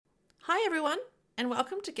Hi everyone, and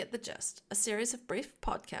welcome to Get the Gist, a series of brief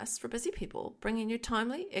podcasts for busy people bringing you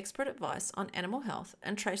timely, expert advice on animal health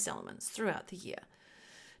and trace elements throughout the year.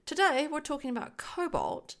 Today we're talking about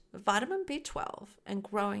cobalt, vitamin B12, and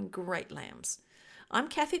growing great lambs. I'm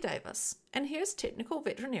Kathy Davis, and here's technical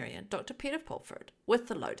veterinarian Dr. Peter Pulford with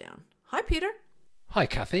the lowdown. Hi Peter. Hi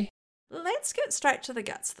Kathy. Let's get straight to the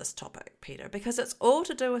guts of this topic, Peter, because it's all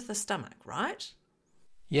to do with the stomach, right?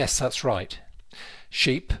 Yes, that's right.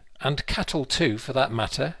 Sheep, and cattle too for that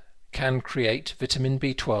matter, can create vitamin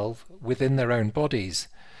B12 within their own bodies.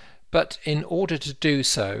 But in order to do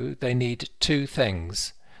so, they need two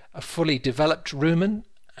things: a fully developed rumen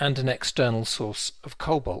and an external source of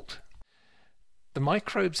cobalt. The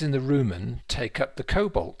microbes in the rumen take up the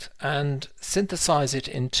cobalt and synthesize it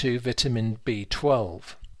into vitamin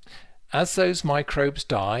B12. As those microbes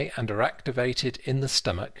die and are activated in the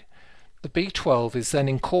stomach, the B12 is then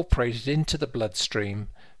incorporated into the bloodstream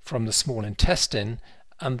from the small intestine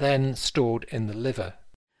and then stored in the liver.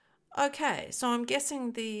 Okay, so I'm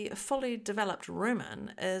guessing the fully developed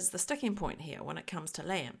rumen is the sticking point here when it comes to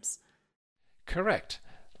lambs. Correct.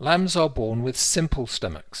 Lambs are born with simple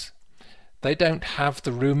stomachs. They don't have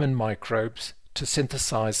the rumen microbes to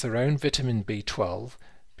synthesize their own vitamin B12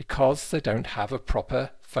 because they don't have a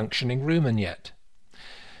proper functioning rumen yet.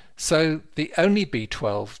 So the only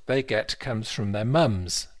B12 they get comes from their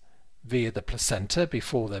mums, via the placenta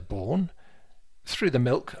before they're born, through the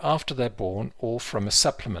milk after they're born, or from a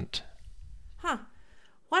supplement.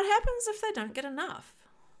 What happens if they don't get enough?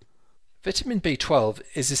 Vitamin B12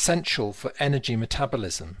 is essential for energy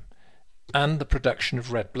metabolism and the production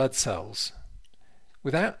of red blood cells.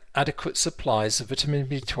 Without adequate supplies of vitamin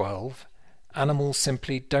B12, animals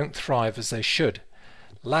simply don't thrive as they should.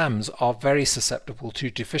 Lambs are very susceptible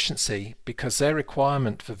to deficiency because their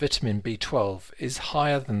requirement for vitamin B12 is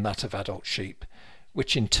higher than that of adult sheep,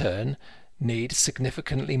 which in turn need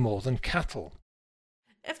significantly more than cattle.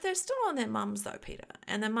 If they're still on their mums though, Peter,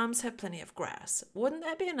 and their mums have plenty of grass, wouldn't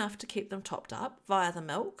that be enough to keep them topped up via the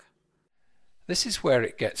milk? This is where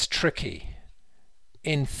it gets tricky.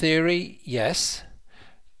 In theory, yes,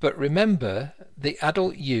 but remember the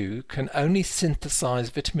adult ewe can only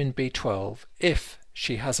synthesize vitamin B12 if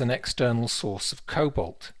she has an external source of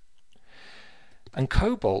cobalt. And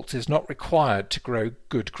cobalt is not required to grow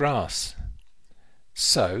good grass.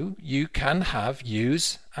 So you can have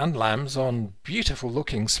ewes and lambs on beautiful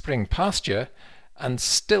looking spring pasture and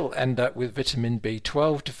still end up with vitamin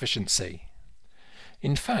B12 deficiency.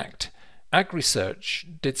 In fact,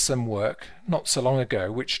 AgResearch did some work not so long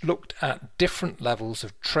ago which looked at different levels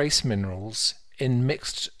of trace minerals in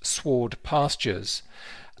mixed sward pastures,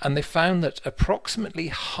 and they found that approximately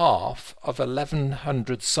half of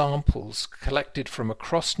 1,100 samples collected from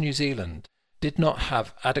across New Zealand did not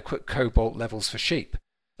have adequate cobalt levels for sheep.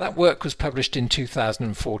 That work was published in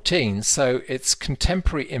 2014, so it's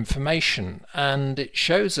contemporary information, and it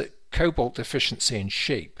shows that cobalt deficiency in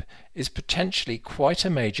sheep is potentially quite a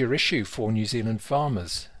major issue for New Zealand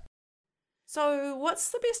farmers. So what's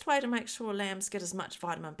the best way to make sure lambs get as much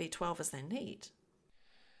vitamin B12 as they need?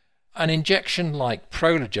 An injection like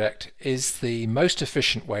Prologect is the most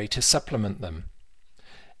efficient way to supplement them.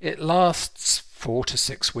 It lasts 4 to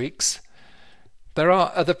 6 weeks. There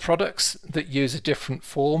are other products that use a different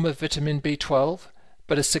form of vitamin B12,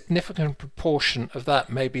 but a significant proportion of that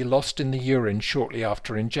may be lost in the urine shortly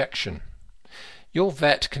after injection. Your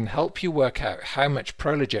vet can help you work out how much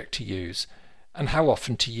Prologect to use and how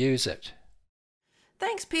often to use it.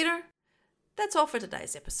 Thanks, Peter. That's all for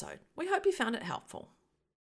today's episode. We hope you found it helpful.